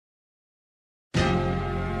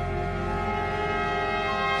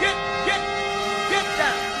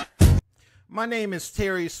My name is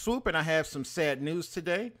Terry Swoop, and I have some sad news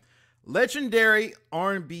today. Legendary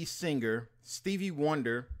R&B singer Stevie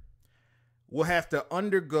Wonder will have to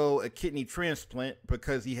undergo a kidney transplant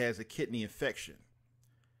because he has a kidney infection.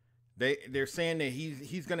 They're saying that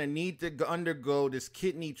he's going to need to undergo this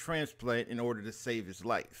kidney transplant in order to save his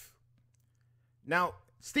life. Now,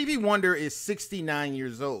 Stevie Wonder is 69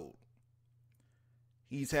 years old.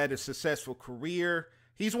 He's had a successful career.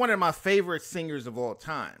 He's one of my favorite singers of all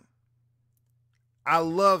time. I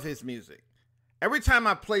love his music. Every time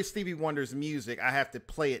I play Stevie Wonder's music, I have to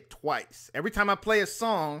play it twice. Every time I play a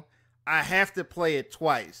song, I have to play it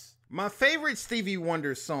twice. My favorite Stevie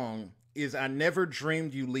Wonder song is I Never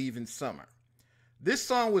Dreamed You Leaving Summer. This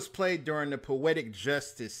song was played during the Poetic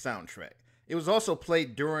Justice soundtrack. It was also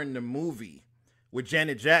played during the movie with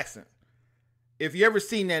Janet Jackson. If you ever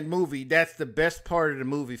seen that movie, that's the best part of the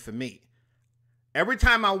movie for me. Every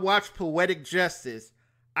time I watch Poetic Justice,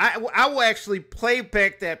 I will actually play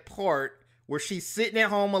back that part where she's sitting at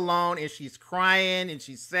home alone and she's crying and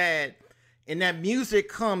she's sad, and that music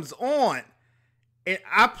comes on, and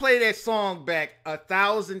I play that song back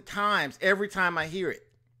 1,000 times every time I hear it.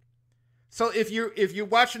 So if you're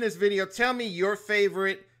watching this video, tell me your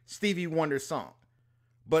favorite Stevie Wonder song.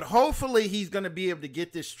 But hopefully he's going to be able to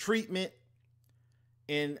get this treatment,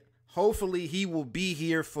 and hopefully he will be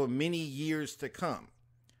here for many years to come.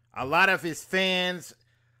 A lot of his fans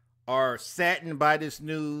are saddened by this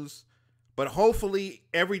news, but hopefully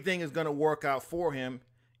everything is going to work out for him,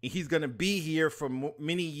 and he's going to be here for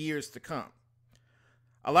many years to come.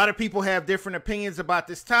 A lot of people have different opinions about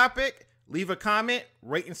this topic. Leave a comment,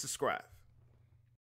 rate, and subscribe.